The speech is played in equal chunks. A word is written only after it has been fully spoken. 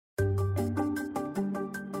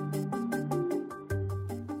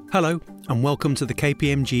Hello, and welcome to the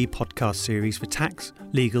KPMG podcast series for tax,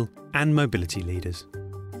 legal, and mobility leaders.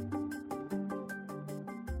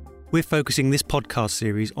 We're focusing this podcast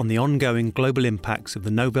series on the ongoing global impacts of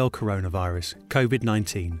the novel coronavirus,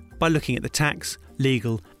 COVID-19, by looking at the tax,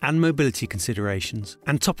 legal, and mobility considerations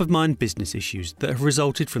and top-of-mind business issues that have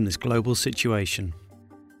resulted from this global situation.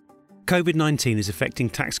 COVID-19 is affecting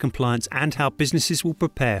tax compliance and how businesses will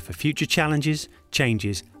prepare for future challenges,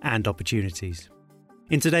 changes, and opportunities.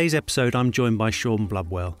 In today's episode, I'm joined by Sean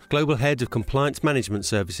Blubwell, Global Head of Compliance Management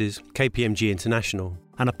Services, KPMG International,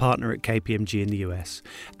 and a partner at KPMG in the US,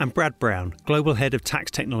 and Brad Brown, Global Head of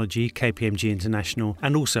Tax Technology, KPMG International,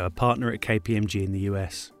 and also a partner at KPMG in the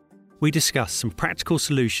US. We discuss some practical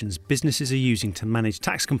solutions businesses are using to manage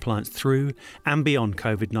tax compliance through and beyond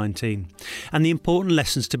COVID-19, and the important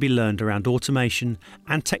lessons to be learned around automation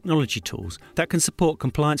and technology tools that can support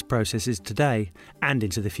compliance processes today and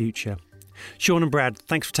into the future. Sean and Brad,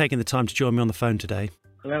 thanks for taking the time to join me on the phone today.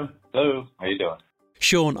 Hello. Hello. How are you doing?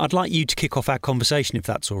 Sean, I'd like you to kick off our conversation if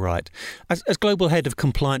that's all right. As Global Head of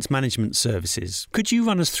Compliance Management Services, could you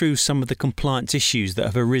run us through some of the compliance issues that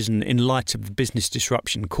have arisen in light of the business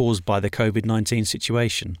disruption caused by the COVID-19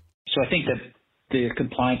 situation? So I think that the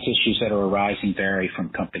compliance issues that are arising vary from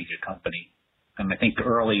company to company. I think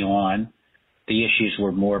early on, the issues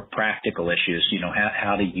were more practical issues.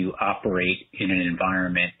 How do you operate in an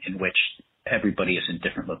environment in which everybody is in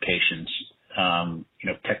different locations?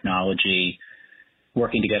 Technology,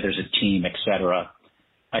 working together as a team, et cetera.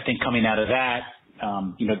 I think coming out of that,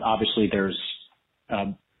 obviously there's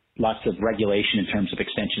lots of regulation in terms of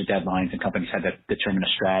extension of deadlines, and companies had to determine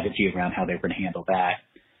a strategy around how they were going to handle that.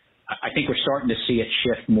 I think we're starting to see it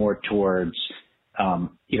shift more towards,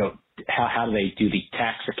 how do they do the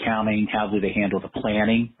tax accounting? How do they handle the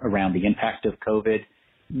planning around the impact of COVID?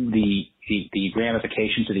 The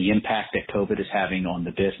ramifications of the impact that COVID is having on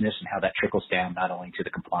the business and how that trickles down not only to the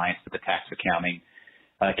compliance, but the tax accounting,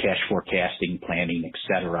 cash forecasting, planning, et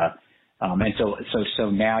cetera. And so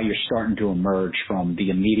now you're starting to emerge from the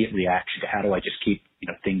immediate reaction to how do I just keep,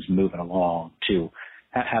 things moving along to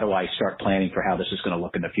how do I start planning for how this is going to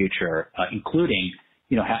look in the future, including,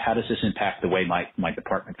 how does this impact the way my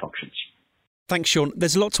department functions? Thanks, Sean.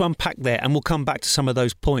 There's a lot to unpack there, and we'll come back to some of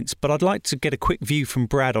those points, but I'd like to get a quick view from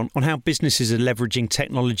Brad on how businesses are leveraging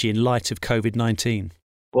technology in light of COVID-19.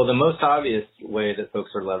 Well, the most obvious way that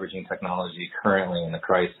folks are leveraging technology currently in the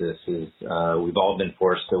crisis is we've all been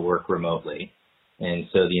forced to work remotely. And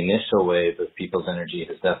so the initial wave of people's energy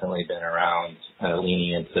has definitely been around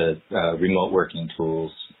leaning into remote working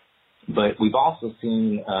tools. But we've also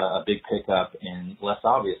seen a big pickup in less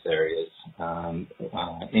obvious areas,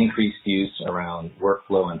 increased use around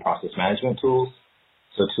workflow and process management tools.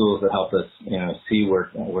 So tools that help us, see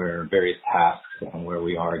where various tasks and where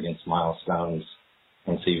we are against milestones.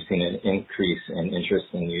 And so you've seen an increase in interest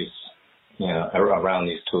in use, around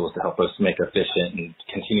these tools to help us make efficient and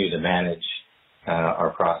continue to manage our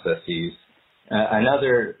processes.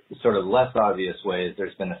 Another sort of less obvious way is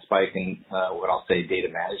there's been a spike in what I'll say data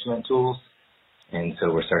management tools. And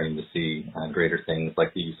so we're starting to see greater things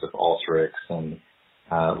like the use of Alteryx and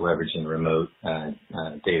leveraging remote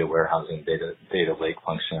data warehousing, data lake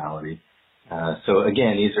functionality. So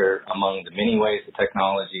again, these are among the many ways that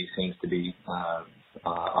technology seems to be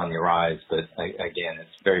on the rise, but again,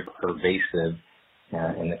 it's very pervasive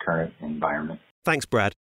in the current environment. Thanks,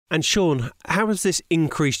 Brad. And Sean, how has this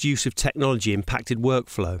increased use of technology impacted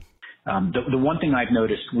workflow? The one thing I've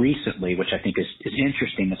noticed recently, which I think is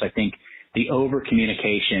interesting, is I think the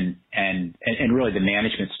over-communication and really the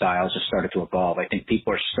management styles have started to evolve. I think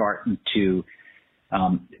people are starting to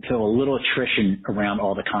feel a little attrition around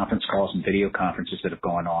all the conference calls and video conferences that have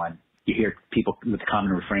gone on. You hear people with the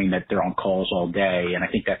common refrain that they're on calls all day, and I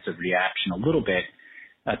think that's a reaction a little bit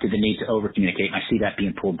to the need to over-communicate. And I see that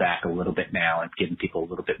being pulled back a little bit now and giving people a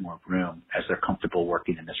little bit more room as they're comfortable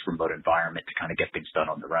working in this remote environment to kind of get things done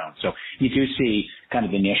on their own. So you do see kind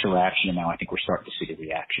of the initial reaction, and now I think we're starting to see the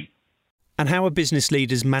reaction. And how are business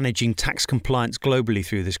leaders managing tax compliance globally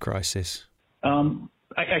through this crisis?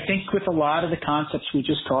 I think with a lot of the concepts we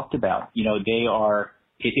just talked about,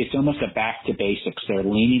 it's almost a back to basics. They're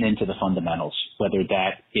leaning into the fundamentals, whether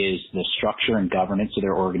that is the structure and governance of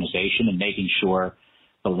their organization and making sure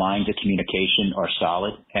the lines of communication are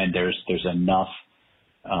solid and there's enough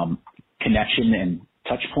connection and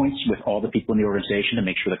touch points with all the people in the organization to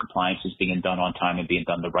make sure the compliance is being done on time and being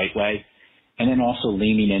done the right way. And then also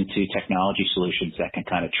leaning into technology solutions that can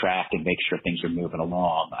kind of track and make sure things are moving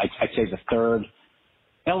along. I'd say the third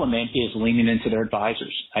element is leaning into their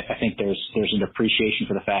advisors. I think there's an appreciation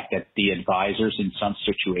for the fact that the advisors in some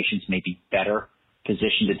situations may be better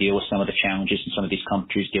positioned to deal with some of the challenges in some of these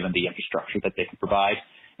countries given the infrastructure that they can provide.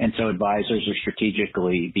 And so advisors are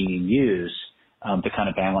strategically being used to kind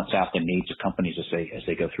of balance out the needs of companies as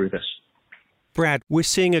they go through this. Brad, we're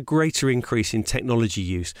seeing a greater increase in technology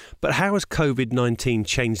use, but how has COVID-19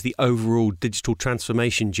 changed the overall digital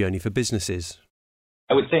transformation journey for businesses?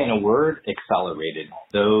 I would say in a word, accelerated.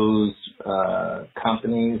 Those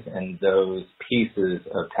companies and those pieces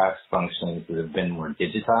of tax functions that have been more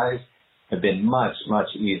digitized have been much, much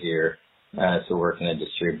easier to work in a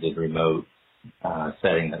distributed remote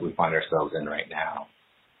setting that we find ourselves in right now.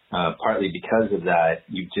 Partly because of that,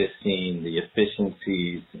 you've just seen the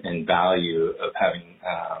efficiencies and value of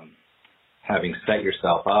having set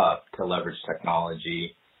yourself up to leverage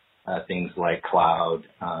technology. Things like cloud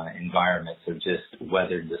environments have just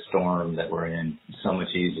weathered the storm that we're in so much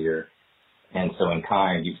easier. And so in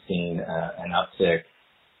kind, you've seen an uptick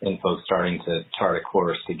in folks starting to chart a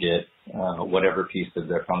course to get whatever piece of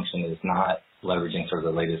their function is not leveraging sort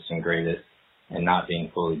of the latest and greatest and not being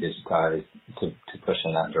fully digitized to push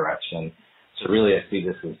in that direction. So really I see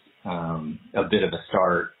this as a bit of a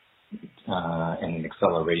start and an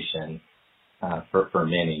acceleration for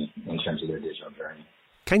many in terms of their digital journey.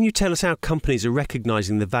 Can you tell us how companies are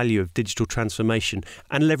recognizing the value of digital transformation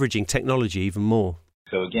and leveraging technology even more?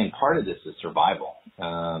 So again, part of this is survival.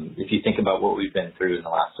 If you think about what we've been through in the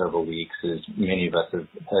last several weeks, is many of us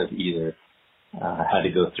have either had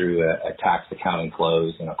to go through a tax accounting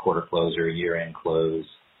close and a quarter close or a year-end close,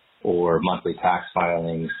 or monthly tax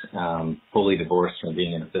filings, fully divorced from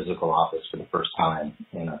being in a physical office for the first time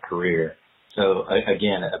in a career. So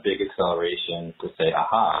again, a big acceleration to say,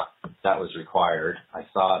 aha, that was required. I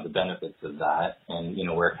saw the benefits of that, and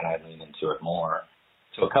where can I lean into it more?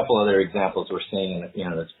 So a couple other examples we're seeing,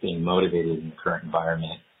 that's being motivated in the current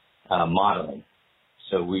environment, modeling.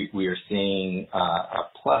 So we are seeing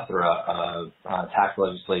a plethora of tax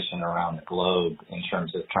legislation around the globe in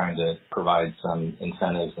terms of trying to provide some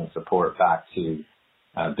incentives and support back to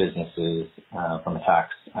businesses from a tax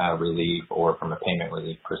relief or from a payment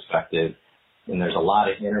relief perspective. And there's a lot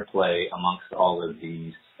of interplay amongst all of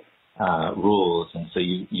these rules. And so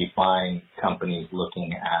you find companies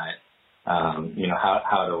looking at,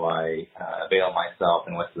 how do I avail myself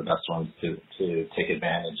and what's the best ones to take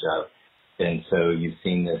advantage of. And so you've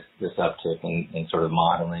seen this uptick in sort of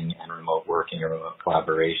modeling and remote working or remote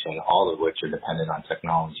collaboration, all of which are dependent on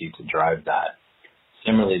technology to drive that.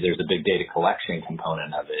 Similarly, there's a big data collection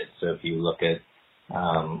component of it. So if you look at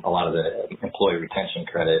a lot of the employee retention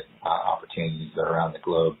credit opportunities that are around the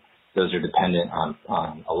globe, those are dependent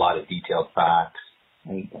on a lot of detailed facts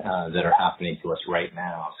that are happening to us right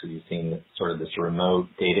now. So you've seen sort of this remote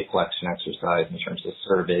data collection exercise in terms of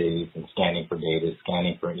surveys and scanning for data,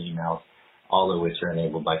 scanning for emails, all of which are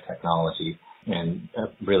enabled by technology, and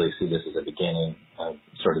really see this as a beginning of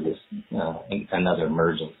sort of this another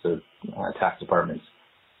emergence of tax departments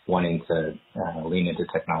wanting to lean into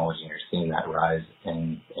technology, and you're seeing that rise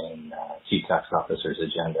in chief tax officers'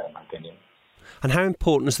 agenda, in my opinion. And how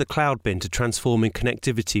important has the cloud been to transforming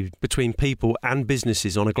connectivity between people and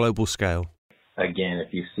businesses on a global scale? Again,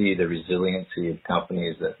 if you see the resiliency of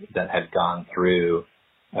companies that had gone through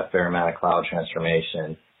a fair amount of cloud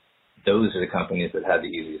transformation, those are the companies that had the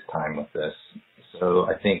easiest time with this. So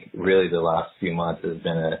I think really the last few months has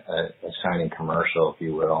been a shining commercial, if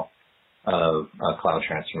you will, of cloud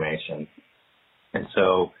transformation. And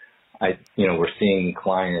so we're seeing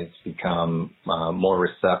clients become more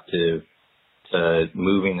receptive to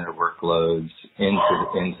moving their workloads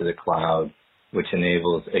into the cloud, which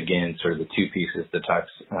enables, again, sort of the two pieces the tax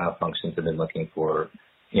functions have been looking for,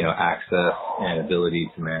 access and ability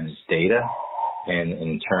to manage data, and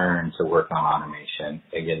in turn to work on automation,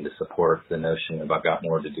 again, to support the notion of I've got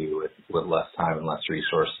more to do with less time and less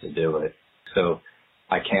resources to do it. So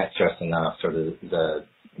I can't stress enough sort of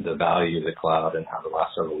the value of the cloud and how the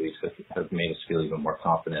last several weeks have made us feel even more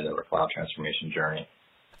confident in our cloud transformation journey.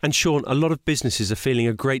 And Sean, a lot of businesses are feeling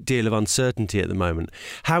a great deal of uncertainty at the moment.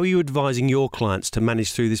 How are you advising your clients to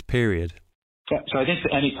manage through this period? So I think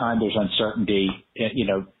any time there's uncertainty,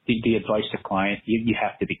 the advice to clients, you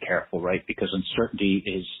have to be careful, right? Because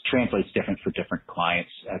uncertainty translates different for different clients,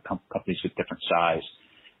 companies with different size,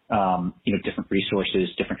 different resources,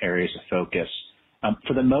 different areas of focus.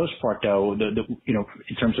 For the most part, though,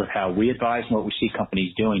 in terms of how we advise and what we see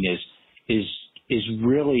companies doing is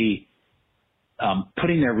really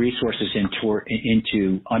putting their resources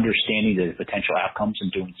into understanding the potential outcomes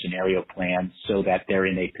and doing scenario plans so that they're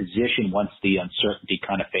in a position once the uncertainty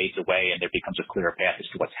kind of fades away and there becomes a clearer path as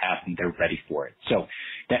to what's happening, they're ready for it. So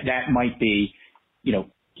that might be,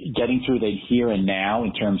 getting through the here and now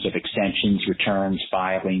in terms of extensions, returns,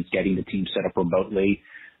 filings, getting the team set up remotely,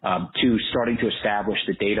 to starting to establish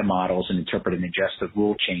the data models and interpret and ingest the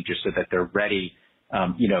rule changes so that they're ready,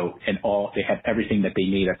 and they have everything that they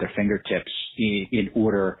need at their fingertips in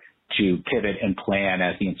order to pivot and plan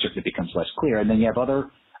as the uncertainty becomes less clear. And then you have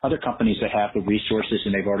other companies that have the resources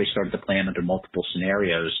and they've already started to plan under multiple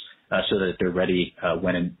scenarios so that they're ready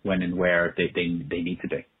when and where they need to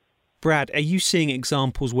be. Brad, are you seeing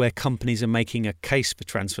examples where companies are making a case for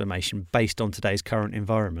transformation based on today's current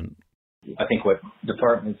environment? I think what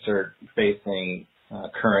departments are facing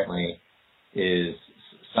currently is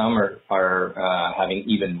some are having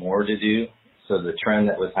even more to do. So the trend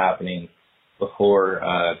that was happening before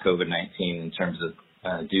COVID-19 in terms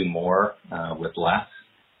of do more with less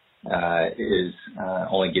is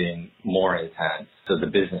only getting more intense. So the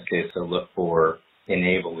business case to look for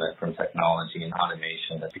enablement from technology and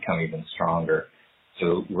automation has become even stronger.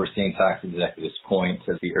 So we're seeing tax executives point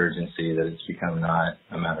to the urgency that it's become not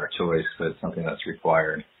a matter of choice, but something that's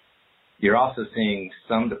required. You're also seeing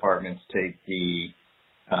some departments take the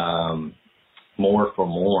more for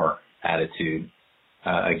more attitude.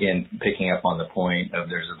 Again, picking up on the point of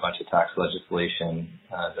there's a bunch of tax legislation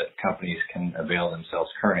that companies can avail themselves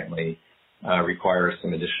currently requires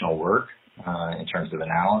some additional work in terms of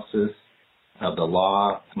analysis of the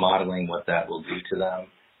law, modeling what that will do to them,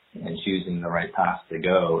 and choosing the right path to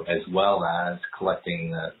go, as well as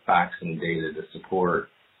collecting the facts and data to support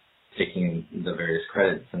taking the various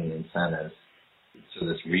credits and incentives. So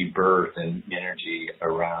this rebirth and energy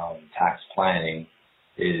around tax planning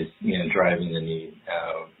is, driving the need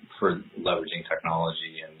for leveraging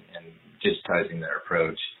technology and digitizing their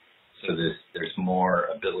approach. So there's more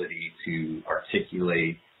ability to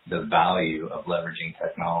articulate the value of leveraging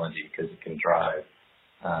technology because it can drive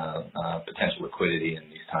potential liquidity in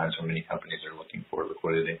these times when many companies are looking for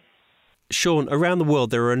liquidity. Sean, around the world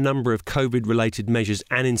there are a number of COVID-related measures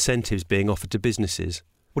and incentives being offered to businesses.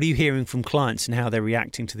 What are you hearing from clients and how they're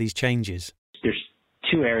reacting to these changes? There's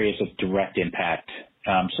two areas of direct impact.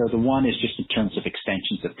 So the one is just in terms of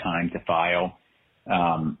extensions of time to file,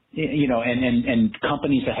 and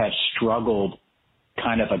companies that have struggled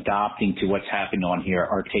kind of adopting to what's happening on here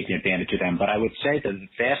are taking advantage of them. But I would say the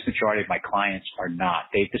vast majority of my clients are not.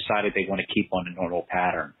 They've decided they want to keep on a normal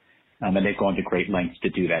pattern, and they've gone to great lengths to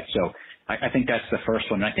do that. So I think that's the first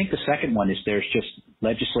one. And I think the second one is there's just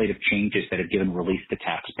legislative changes that have given relief to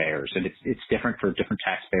taxpayers, and it's different for different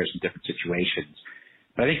taxpayers in different situations.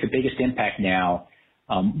 But I think the biggest impact now,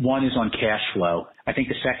 one is on cash flow. I think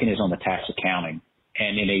the second is on the tax accounting,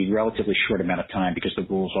 and in a relatively short amount of time, because the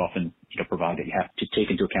rules often provide that you have to take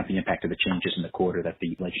into account the impact of the changes in the quarter that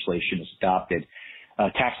the legislation has adopted.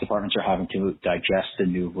 Tax departments are having to digest the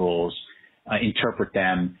new rules, interpret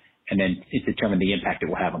them, and then determine the impact it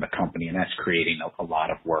will have on the company, and that's creating a lot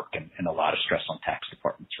of work and a lot of stress on tax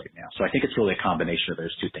departments right now. So I think it's really a combination of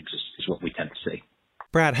those two things is what we tend to see.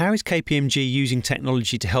 Brad, how is KPMG using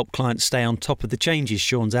technology to help clients stay on top of the changes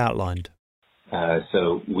Sean's outlined?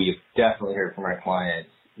 So we've definitely heard from our clients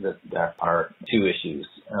that there are two issues.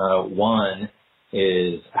 One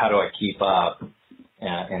is how do I keep up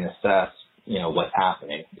and assess, what's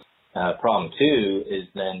happening? Problem two is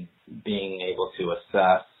then being able to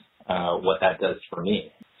assess what that does for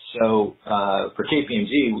me. So for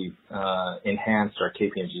KPMG, we've enhanced our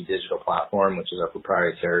KPMG digital platform, which is our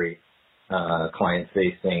proprietary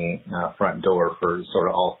client-facing front door for sort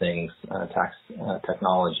of all things tax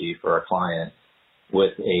technology for our clients,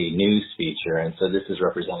 with a news feature. And so this is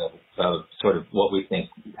representative of sort of what we think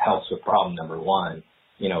helps with problem number one,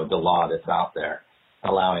 the law that's out there,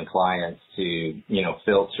 allowing clients to,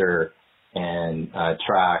 filter and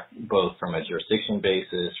track both from a jurisdiction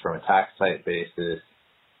basis, from a tax type basis,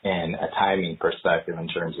 and a timing perspective in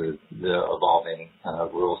terms of the evolving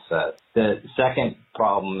rule set. The second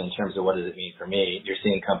problem in terms of what does it mean for me, you're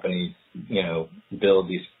seeing companies, build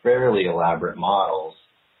these fairly elaborate models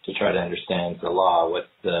to try to understand the law, what's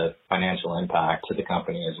the financial impact to the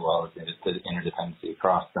company as well as the interdependency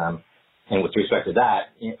across them. And with respect to that,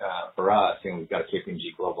 for us, we've got a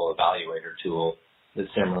KPMG Global Evaluator tool that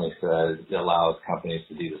similarly says it allows companies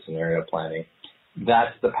to do the scenario planning.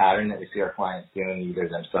 That's the pattern that we see our clients doing, either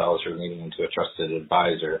themselves or leaning into a trusted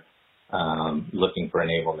advisor, looking for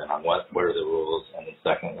enablement on what are the rules, and then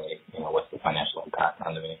secondly, what's the financial impact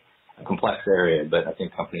on me. A complex area, but I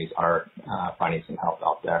think companies are finding some help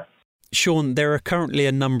out there. Sean, there are currently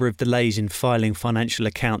a number of delays in filing financial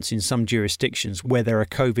accounts in some jurisdictions where there are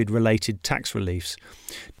COVID-related tax reliefs.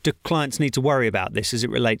 Do clients need to worry about this as it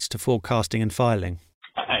relates to forecasting and filing?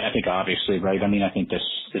 I think obviously, right? I mean, I think this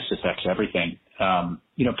this affects everything.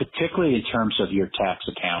 Particularly in terms of your tax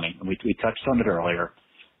accounting. We touched on it earlier,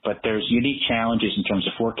 but there's unique challenges in terms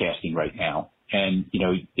of forecasting right now. And,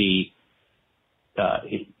 the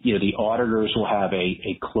auditors will have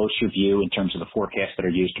a closer view in terms of the forecasts that are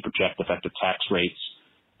used to project effective tax rates,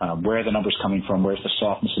 where are the numbers coming from, where's the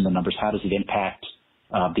softness in the numbers, how does it impact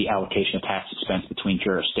the allocation of tax expense between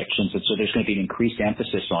jurisdictions. And so there's going to be an increased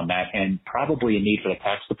emphasis on that and probably a need for the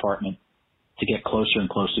tax department to get closer and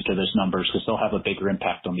closer to those numbers because they'll have a bigger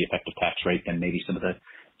impact on the effective tax rate than maybe some other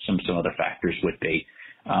factors would be.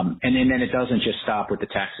 And then it doesn't just stop with the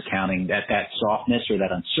tax accounting. That softness or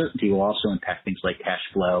that uncertainty will also impact things like cash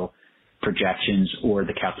flow projections or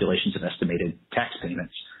the calculations of estimated tax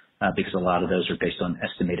payments because a lot of those are based on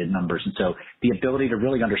estimated numbers. And so the ability to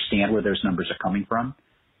really understand where those numbers are coming from,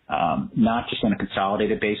 not just on a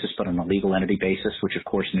consolidated basis, but on a legal entity basis, which of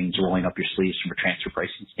course means rolling up your sleeves from a transfer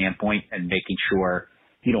pricing standpoint and making sure,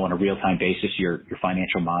 on a real-time basis, your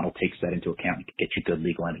financial model takes that into account and can get you good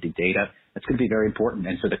legal entity data. That's going to be very important.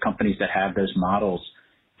 And so the companies that have those models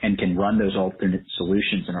and can run those alternate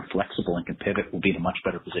solutions and are flexible and can pivot will be in a much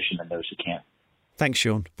better position than those who can't. Thanks,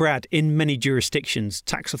 Sean. Brad, in many jurisdictions,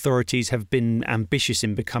 tax authorities have been ambitious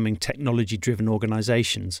in becoming technology-driven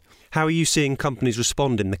organisations. How are you seeing companies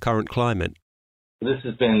respond in the current climate? This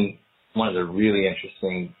has been one of the really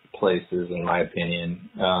interesting places, in my opinion.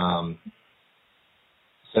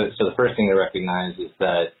 So the first thing to recognize is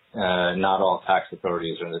that not all tax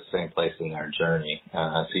authorities are in the same place in their journey.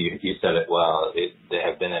 So you said it well. They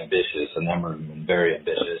have been ambitious. A number have been very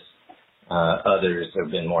ambitious. Others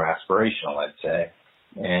have been more aspirational, I'd say.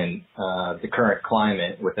 And the current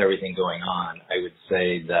climate, with everything going on, I would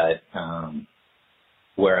say that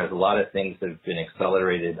whereas a lot of things have been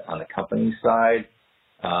accelerated on the company side,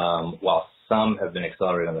 while some have been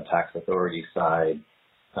accelerated on the tax authority side,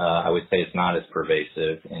 I would say it's not as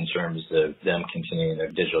pervasive in terms of them continuing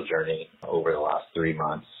their digital journey over the last 3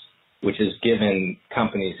 months, which has given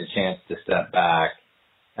companies a chance to step back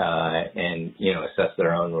and, assess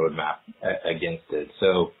their own roadmap against it.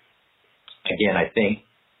 So, again, I think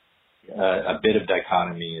a bit of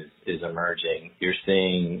dichotomy is emerging. You're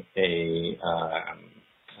seeing a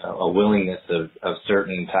willingness of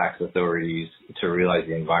certain tax authorities to realize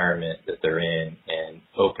the environment that they're in and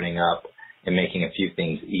opening up and making a few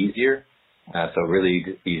things easier. So a really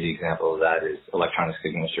easy example of that is electronic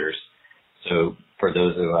signatures. So for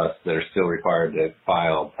those of us that are still required to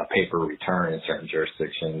file a paper return in certain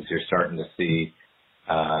jurisdictions, you're starting to see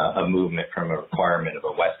a movement from a requirement of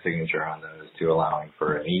a wet signature on those to allowing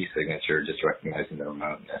for an e-signature, just recognizing the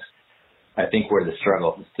remoteness. I think where the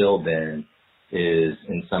struggle has still been is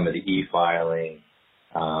in some of the e-filing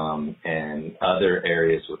and other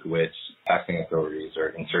areas with which taxing authorities are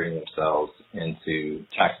inserting themselves into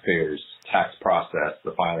taxpayers' tax process,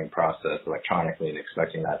 the filing process electronically and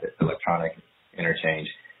expecting that electronic interchange.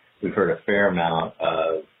 We've heard a fair amount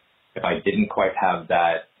of, if I didn't quite have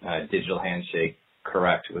that digital handshake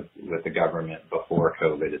correct with the government before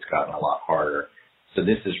COVID, it's gotten a lot harder. So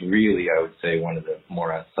this is really, I would say, one of the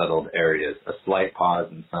more unsettled areas. A slight pause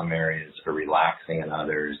in some areas, a relaxing in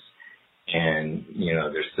others. And,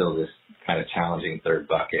 there's still this kind of challenging third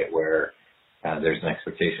bucket where there's an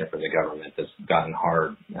expectation from the government that's gotten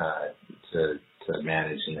hard to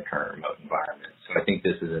manage in the current remote environment. So I think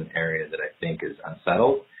this is an area that I think is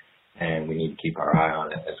unsettled, and we need to keep our eye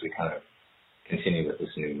on it as we kind of continue with this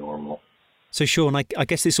new normal. So, Sean, I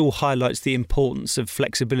guess this all highlights the importance of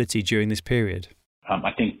flexibility during this period.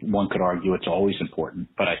 I think one could argue it's always important,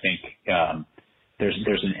 but I think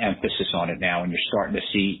there's an emphasis on it now, and you're starting to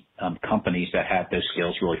see companies that have those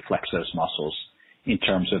skills really flex those muscles in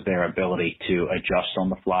terms of their ability to adjust on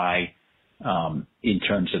the fly, in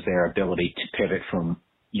terms of their ability to pivot from,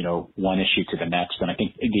 one issue to the next. And I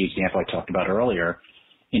think the example I talked about earlier,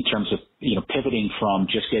 in terms of, pivoting from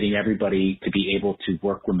just getting everybody to be able to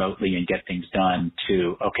work remotely and get things done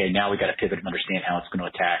to, okay, now we got to pivot and understand how it's going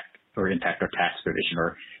to impact our tax provision,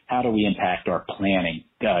 or how do we impact our planning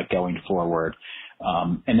going forward.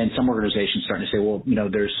 And then some organizations starting to say, well,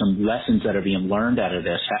 there's some lessons that are being learned out of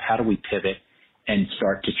this. How do we pivot and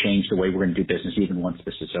start to change the way we're going to do business even once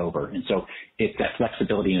this is over? And so it's that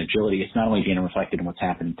flexibility and agility. It's not only being reflected in what's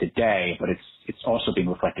happening today, but it's also being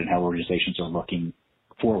reflected in how organizations are looking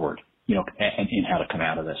forward, and in how to come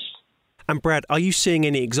out of this. And Brad, are you seeing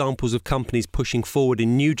any examples of companies pushing forward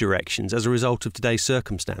in new directions as a result of today's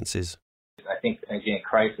circumstances? I think, again,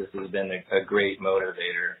 crisis has been a great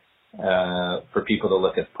motivator for people to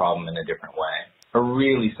look at the problem in a different way. A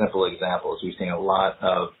really simple example is we've seen a lot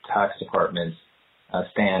of tax departments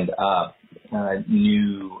stand up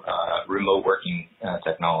new remote working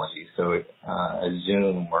technology. So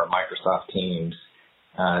Zoom or Microsoft Teams,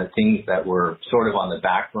 things that were sort of on the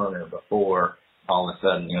back burner before, all of a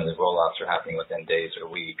sudden, the rollouts are happening within days or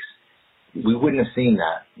weeks. We wouldn't have seen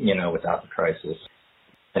that, without the crisis.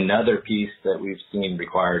 Another piece that we've seen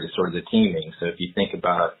required is sort of the teaming. So if you think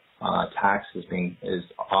about tax is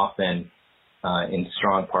often in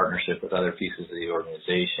strong partnership with other pieces of the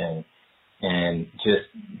organization, and just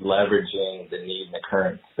leveraging the need in the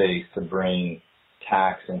current space to bring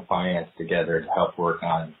tax and finance together to help work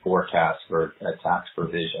on forecasts for tax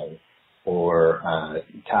provision, or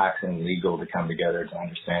tax and legal to come together to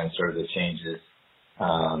understand sort of the changes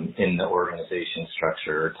in the organization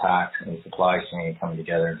structure, or tax and supply chain coming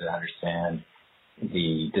together to understand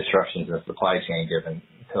the disruptions in the supply chain given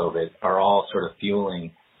COVID, are all sort of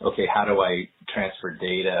fueling, okay, how do I transfer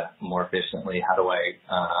data more efficiently? How do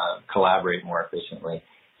I collaborate more efficiently?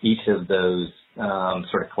 Each of those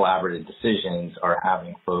sort of collaborative decisions are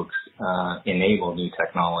having folks enable new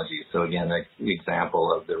technologies. So again, like the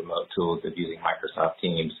example of the remote tools of using Microsoft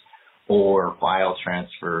Teams, or file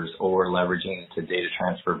transfers, or leveraging into data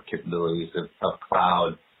transfer capabilities of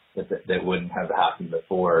cloud that wouldn't have happened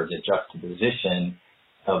before. The juxtaposition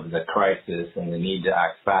of the crisis and the need to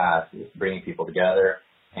act fast is bringing people together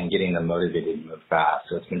and getting them motivated to move fast.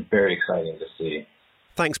 So it's been very exciting to see.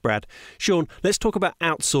 Thanks, Brad. Sean, let's talk about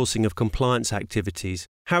outsourcing of compliance activities.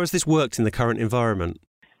 How has this worked in the current environment?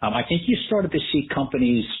 I think you started to see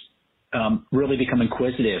companies really become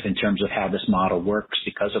inquisitive in terms of how this model works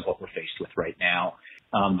because of what we're faced with right now.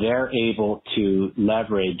 They're able to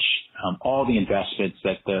leverage all the investments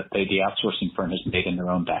that the outsourcing firm has made in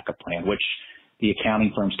their own backup plan, which the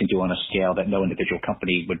accounting firms can do on a scale that no individual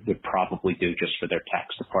company would probably do just for their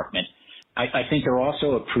tax department. I think they're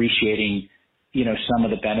also appreciating, some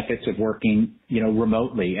of the benefits of working,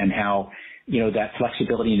 remotely, and how, that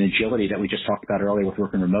flexibility and agility that we just talked about earlier with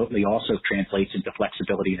working remotely also translates into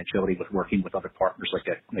flexibility and agility with working with other partners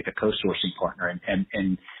like a co-sourcing partner.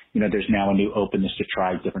 And there's now a new openness to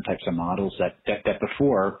try different types of models that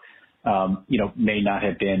before, may not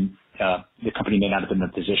have been, the company may not have been in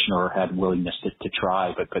a position or had willingness to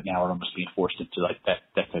try, but now are almost being forced into like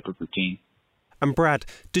that type of routine. And Brad,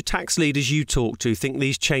 do tax leaders you talk to think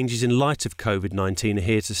these changes in light of COVID-19 are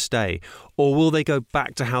here to stay, or will they go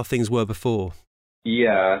back to how things were before?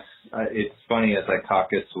 Yes. It's funny, as I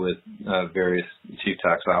caucus with various chief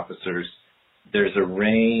tax officers, there's a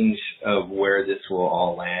range of where this will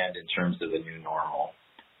all land in terms of a new normal.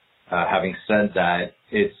 Having said that,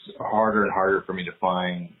 it's harder and harder for me to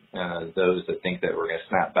find those that think that we're going to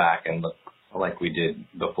snap back and look like we did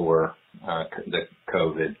before the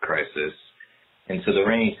COVID crisis. And so the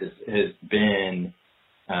range has been,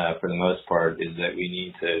 for the most part, is that we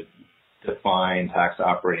need to define tax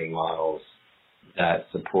operating models that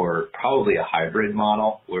support probably a hybrid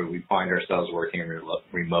model where we find ourselves working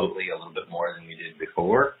remotely a little bit more than we did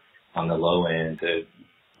before on the low end.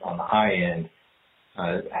 On the high end,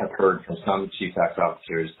 have heard from some chief tax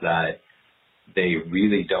officers that they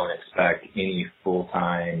really don't expect any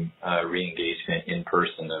full-time re-engagement in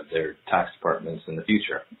person of their tax departments in the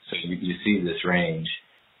future. So you see this range.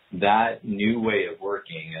 That new way of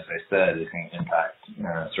working, as I said, is going to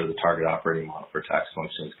impact sort of the target operating model for tax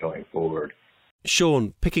functions going forward.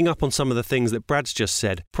 Sean, picking up on some of the things that Brad's just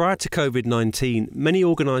said, prior to COVID-19, many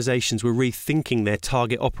organisations were rethinking their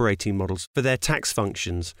target operating models for their tax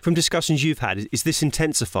functions. From discussions you've had, is this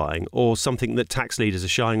intensifying or something that tax leaders are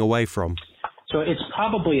shying away from? So it's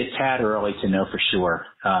probably a tad early to know for sure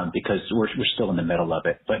because we're still in the middle of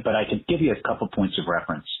it. But I can give you a couple points of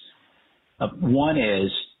reference. One is,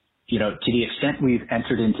 to the extent we've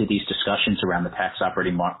entered into these discussions around the tax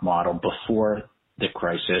operating model before the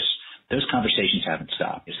crisis, those conversations haven't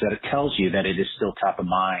stopped. So that it tells you that it is still top of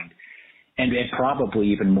mind and probably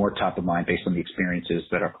even more top of mind based on the experiences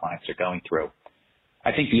that our clients are going through.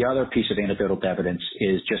 I think the other piece of anecdotal evidence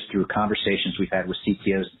is just through conversations we've had with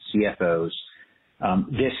CTOs and CFOs.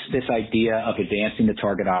 This idea of advancing the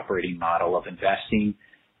target operating model, of investing,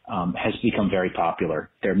 has become very popular.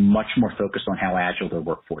 They're much more focused on how agile their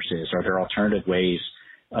workforce is. Are there alternative ways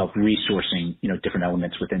of resourcing, different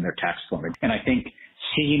elements within their tax form? And I think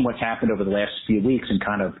seeing what's happened over the last few weeks and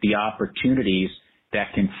kind of the opportunities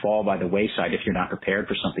that can fall by the wayside if you're not prepared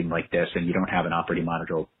for something like this and you don't have an operating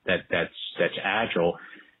model that's agile,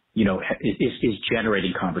 is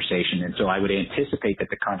generating conversation. And so I would anticipate that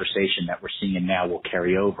the conversation that we're seeing now will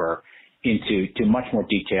carry over into much more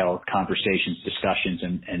detailed conversations, discussions,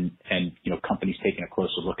 and companies taking a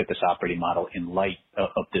closer look at this operating model in light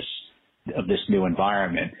of this new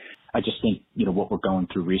environment. I just think, what we're going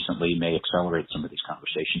through recently may accelerate some of these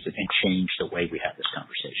conversations and change the way we have this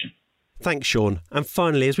conversation. Thanks, Sean. And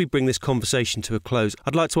finally, as we bring this conversation to a close,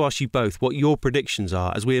 I'd like to ask you both what your predictions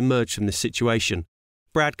are as we emerge from this situation.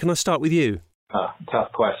 Brad, can I start with you?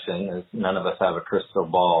 Tough question, as none of us have a crystal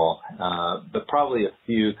ball, but probably a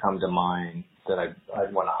few come to mind that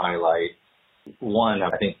I'd want to highlight. One,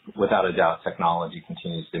 I think without a doubt, technology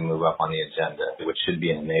continues to move up on the agenda, which should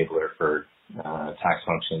be an enabler for tax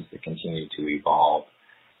functions to continue to evolve.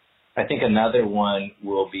 I think another one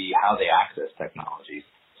will be how they access technologies.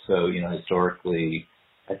 So, historically,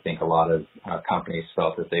 I think a lot of companies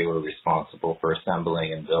felt that they were responsible for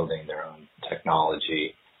assembling and building their own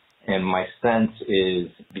technology. And my sense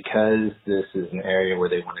is because this is an area where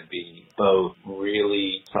they want to be both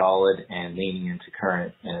really solid and leaning into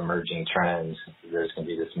current and emerging trends, there's going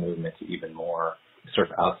to be this movement to even more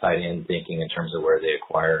sort of outside-in thinking in terms of where they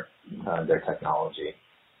acquire their technology.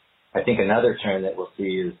 I think another trend that we'll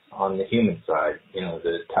see is on the human side,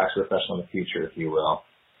 the tax professional in the future, if you will.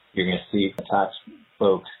 You're going to see tax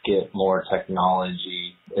folks get more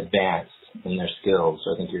technology advanced in their skills.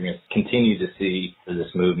 So I think you're going to continue to see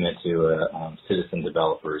this movement to citizen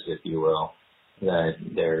developers, if you will, that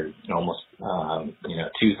they're almost,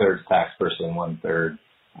 2/3 tax person, 1/3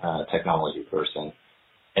 technology person.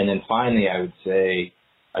 And then finally, I would say,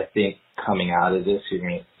 I think coming out of this, you're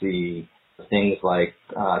going to see things like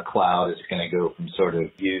cloud is going to go from sort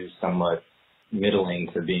of used somewhat middling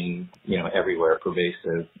to being, everywhere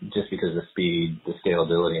pervasive, just because of the speed, the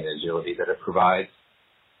scalability, and agility that it provides.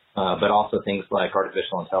 But also things like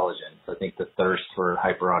artificial intelligence. I think the thirst for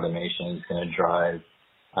hyper-automation is going to drive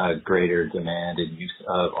greater demand and use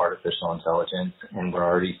of artificial intelligence. And we're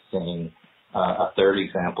already seeing a third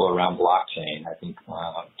example around blockchain. I think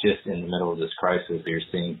just in the middle of this crisis, you're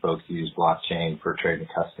seeing folks use blockchain for trade and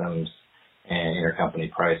customs and intercompany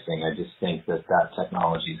pricing. I just think that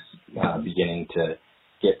technology is beginning to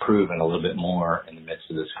get proven a little bit more in the midst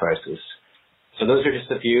of this crisis. So those are just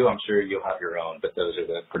a few. I'm sure you'll have your own, but those are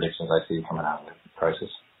the predictions I see coming out of the crisis.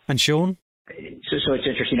 And Sean? So it's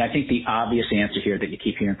interesting. I think the obvious answer here that you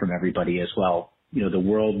keep hearing from everybody is, well, the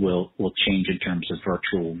world will change in terms of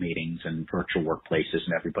virtual meetings and virtual workplaces,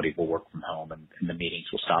 and everybody will work from home and the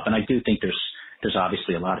meetings will stop. And I do think there's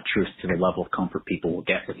obviously a lot of truth to the level of comfort people will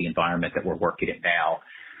get with the environment that we're working in now.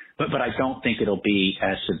 But I don't think it'll be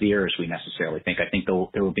as severe as we necessarily think. I think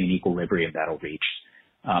there will be an equilibrium that'll reach.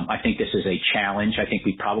 I think this is a challenge. I think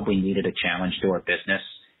we probably needed a challenge to our business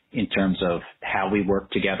in terms of how we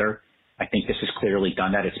work together. I think this has clearly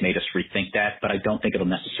done that. It's made us rethink that, but I don't think it'll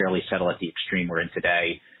necessarily settle at the extreme we're in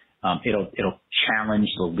today. It'll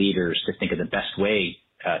challenge the leaders to think of the best way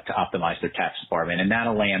to optimize their tax department, and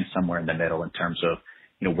that'll land somewhere in the middle in terms of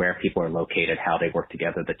where people are located, how they work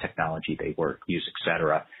together, the technology they use, et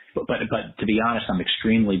cetera. But to be honest, I'm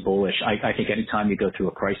extremely bullish. I think anytime you go through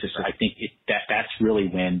a crisis, I think that's really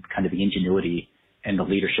when kind of the ingenuity and the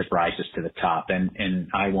leadership rises to the top. And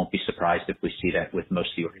I won't be surprised if we see that with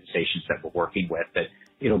most of the organizations that we're working with, that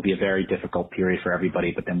it'll be a very difficult period for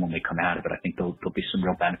everybody. But then when we come out of it, I think there'll be some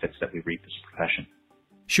real benefits that we reap as a profession.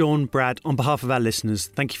 Sean, Brad, on behalf of our listeners,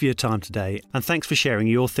 thank you for your time today, and thanks for sharing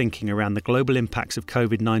your thinking around the global impacts of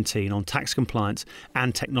COVID-19 on tax compliance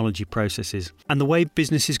and technology processes, and the way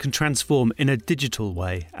businesses can transform in a digital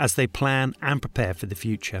way as they plan and prepare for the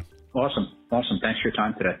future. Awesome. Thanks for your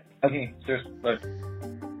time today. Okay, cheers. Bye.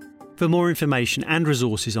 For more information and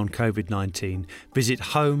resources on COVID-19, visit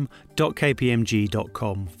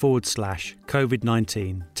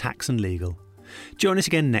home.kpmg.com/COVID-19 tax and legal. Join us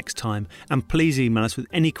again next time, and please email us with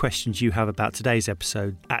any questions you have about today's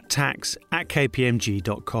episode at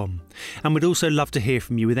tax@kpmg.com. And we'd also love to hear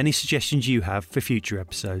from you with any suggestions you have for future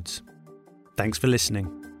episodes. Thanks for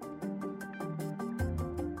listening.